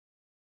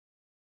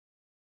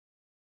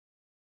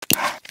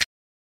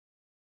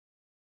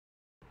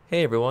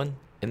Hey everyone,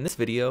 in this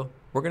video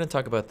we're going to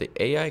talk about the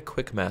AI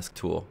Quick Mask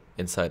tool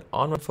inside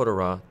ON1 Photo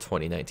Raw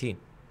 2019.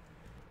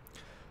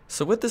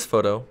 So with this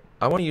photo,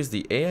 I want to use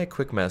the AI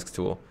Quick Mask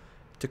tool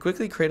to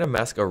quickly create a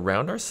mask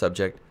around our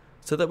subject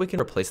so that we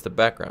can replace the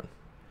background.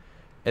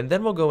 And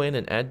then we'll go in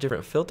and add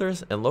different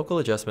filters and local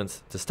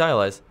adjustments to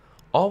stylize,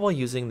 all while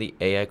using the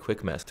AI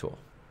Quick Mask tool.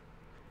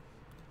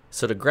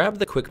 So to grab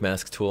the Quick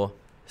Mask tool,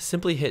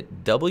 simply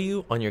hit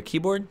W on your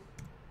keyboard,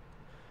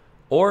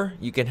 or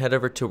you can head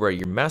over to where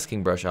your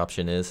masking brush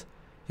option is.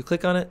 You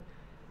click on it,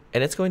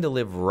 and it's going to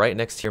live right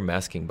next to your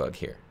masking bug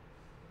here.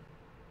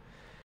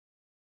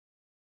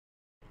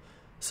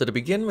 So to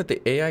begin with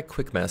the AI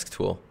Quick Mask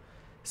tool,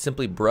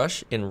 simply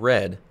brush in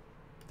red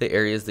the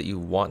areas that you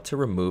want to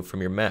remove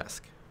from your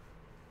mask.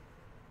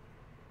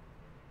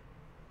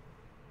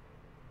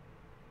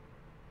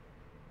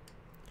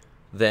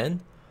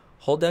 Then,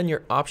 hold down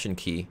your Option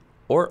key,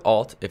 or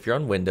Alt if you're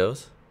on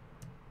Windows,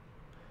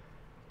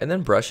 and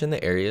then brush in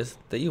the areas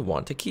that you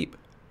want to keep.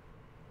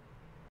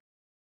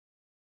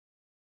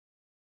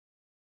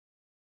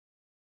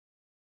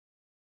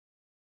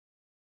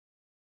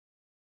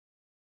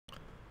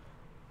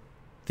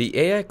 The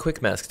AI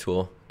Quick Mask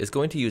tool is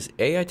going to use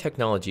AI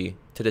technology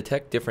to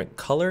detect different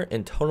color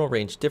and tonal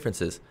range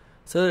differences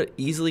so that it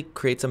easily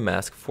creates a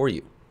mask for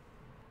you.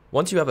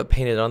 Once you have it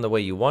painted on the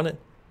way you want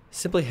it,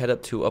 simply head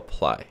up to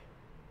Apply.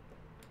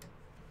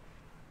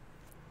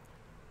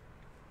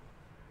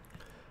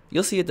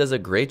 You'll see it does a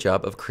great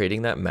job of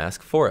creating that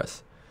mask for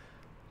us.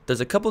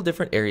 There's a couple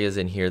different areas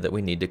in here that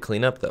we need to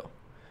clean up though.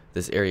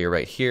 This area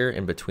right here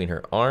in between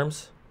her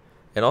arms,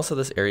 and also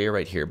this area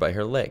right here by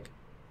her leg.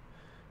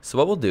 So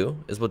what we'll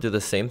do is we'll do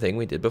the same thing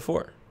we did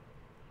before.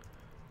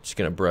 Just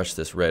gonna brush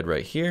this red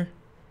right here,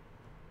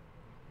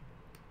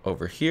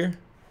 over here,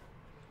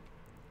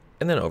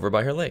 and then over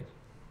by her leg.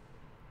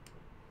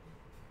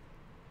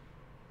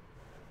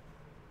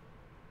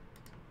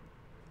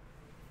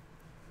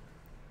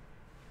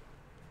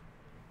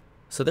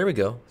 So there we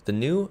go. The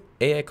new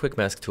AI Quick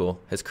Mask tool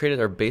has created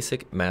our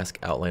basic mask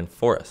outline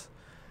for us.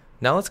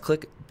 Now let's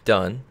click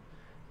Done,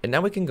 and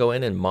now we can go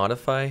in and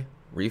modify,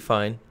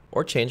 refine,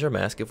 or change our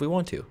mask if we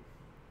want to.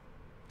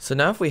 So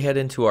now if we head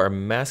into our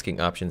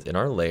masking options in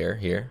our layer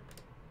here,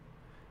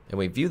 and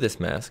we view this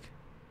mask,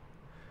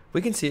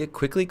 we can see it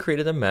quickly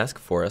created a mask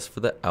for us for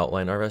the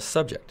outline of our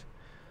subject.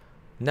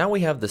 Now we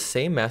have the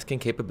same masking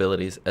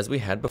capabilities as we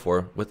had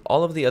before with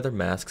all of the other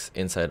masks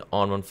inside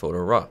ON1 Photo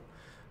Raw.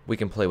 We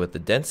can play with the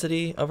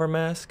density of our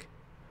mask,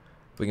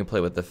 we can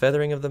play with the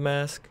feathering of the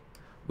mask,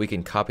 we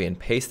can copy and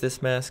paste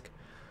this mask,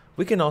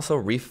 we can also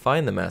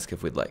refine the mask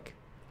if we'd like.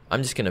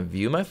 I'm just going to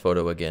view my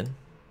photo again,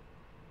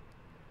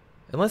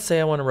 and let's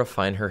say I want to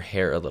refine her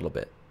hair a little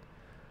bit.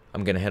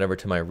 I'm going to head over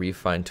to my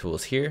refine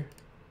tools here,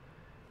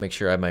 make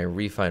sure I have my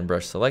refine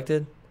brush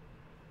selected,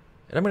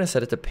 and I'm going to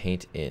set it to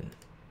paint in.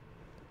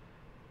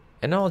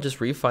 And now I'll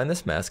just refine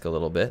this mask a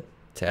little bit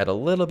to add a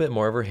little bit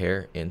more of her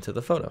hair into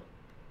the photo.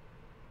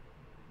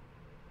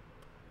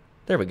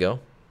 There we go.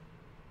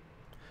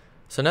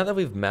 So now that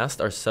we've masked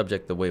our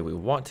subject the way we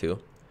want to,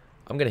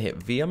 I'm going to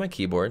hit V on my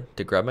keyboard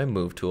to grab my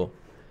move tool.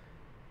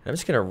 And I'm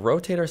just going to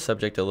rotate our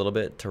subject a little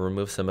bit to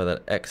remove some of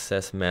that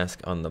excess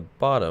mask on the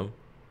bottom.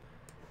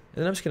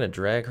 And then I'm just going to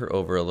drag her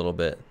over a little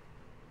bit.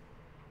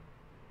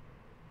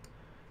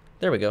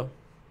 There we go.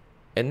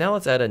 And now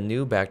let's add a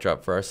new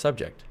backdrop for our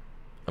subject.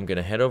 I'm going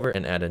to head over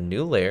and add a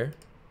new layer.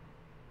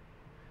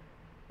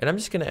 And I'm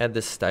just going to add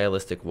this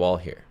stylistic wall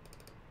here.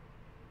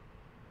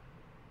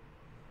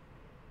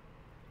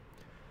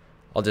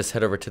 I'll just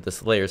head over to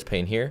this layers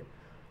pane here.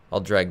 I'll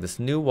drag this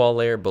new wall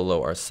layer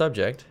below our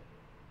subject.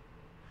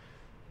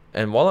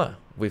 And voila,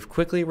 we've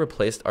quickly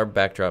replaced our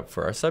backdrop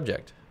for our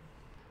subject.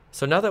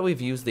 So now that we've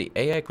used the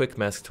AI Quick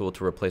Mask tool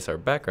to replace our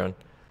background,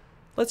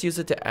 let's use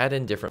it to add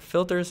in different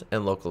filters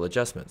and local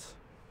adjustments.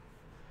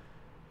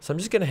 So I'm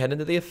just going to head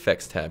into the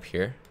Effects tab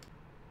here.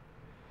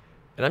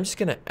 And I'm just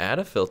going to add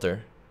a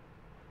filter.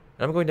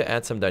 And I'm going to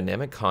add some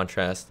dynamic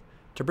contrast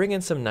to bring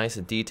in some nice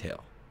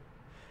detail.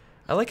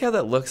 I like how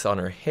that looks on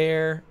her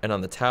hair and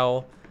on the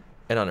towel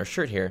and on her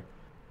shirt here,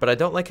 but I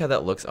don't like how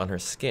that looks on her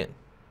skin.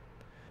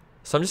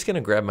 So I'm just going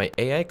to grab my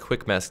AI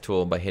Quick Mask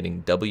tool by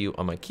hitting W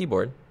on my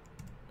keyboard,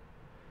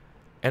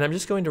 and I'm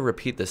just going to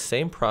repeat the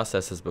same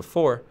process as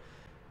before,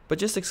 but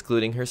just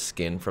excluding her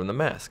skin from the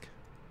mask.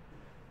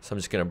 So I'm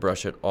just going to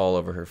brush it all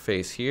over her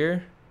face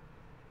here,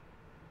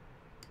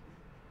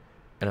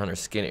 and on her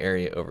skin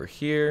area over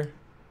here.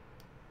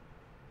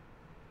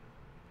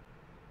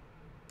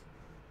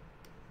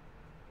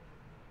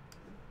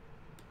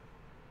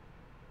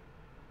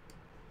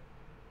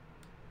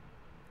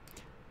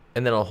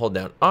 And then I'll hold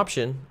down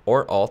Option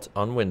or Alt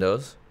on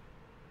Windows,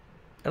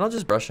 and I'll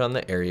just brush on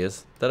the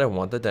areas that I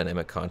want the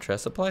dynamic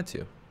contrast applied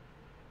to.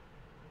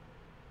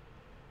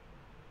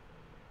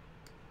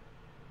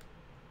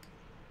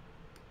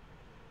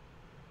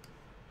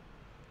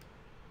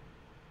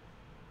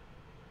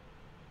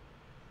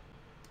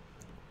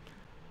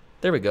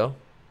 There we go.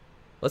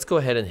 Let's go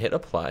ahead and hit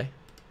Apply.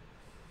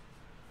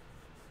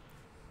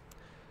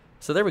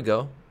 So there we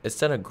go. It's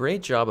done a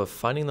great job of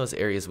finding those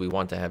areas we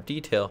want to have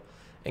detail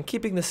and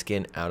keeping the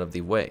skin out of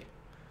the way.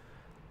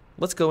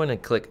 Let's go in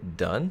and click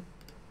Done.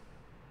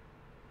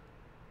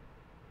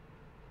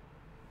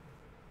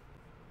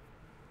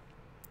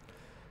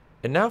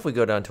 And now if we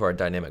go down to our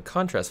dynamic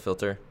contrast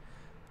filter,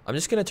 I'm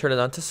just going to turn it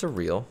on to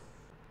surreal.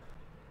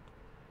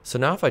 So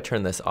now if I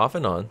turn this off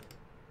and on,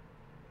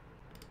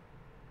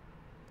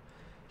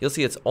 you'll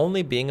see it's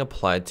only being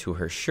applied to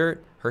her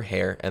shirt, her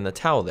hair, and the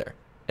towel there,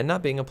 and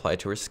not being applied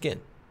to her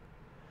skin.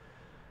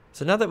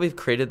 So now that we've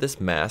created this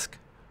mask,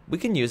 we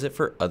can use it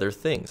for other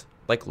things,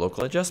 like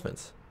local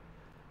adjustments.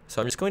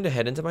 So I'm just going to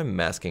head into my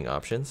masking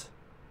options,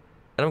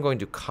 and I'm going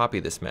to copy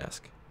this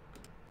mask.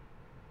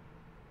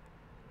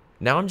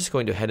 Now I'm just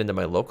going to head into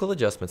my local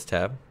adjustments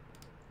tab.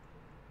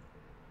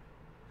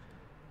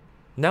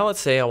 Now let's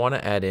say I want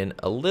to add in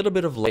a little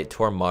bit of light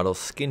to our model's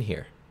skin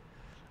here.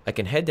 I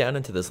can head down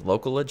into this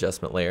local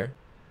adjustment layer.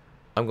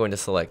 I'm going to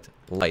select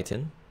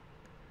Lighten,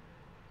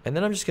 and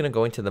then I'm just going to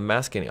go into the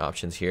masking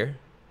options here,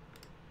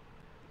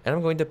 and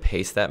I'm going to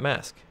paste that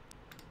mask.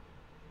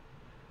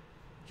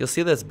 You'll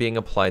see that's being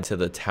applied to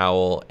the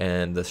towel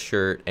and the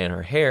shirt and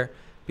her hair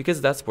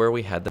because that's where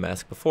we had the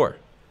mask before.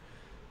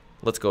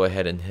 Let's go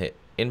ahead and hit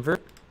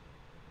Invert,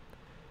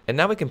 and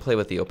now we can play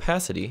with the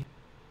opacity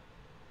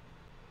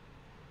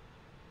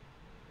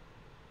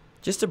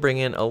just to bring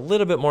in a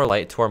little bit more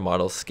light to our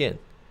model's skin.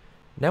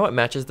 Now it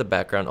matches the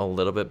background a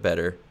little bit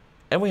better,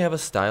 and we have a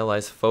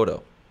stylized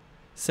photo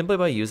simply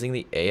by using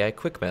the AI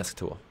Quick Mask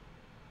tool.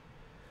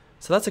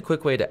 So that's a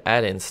quick way to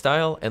add in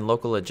style and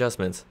local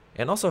adjustments,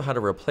 and also how to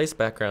replace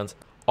backgrounds,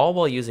 all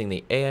while using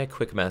the AI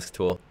Quick Mask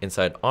tool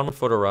inside ON1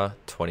 Photo Raw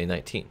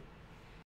 2019.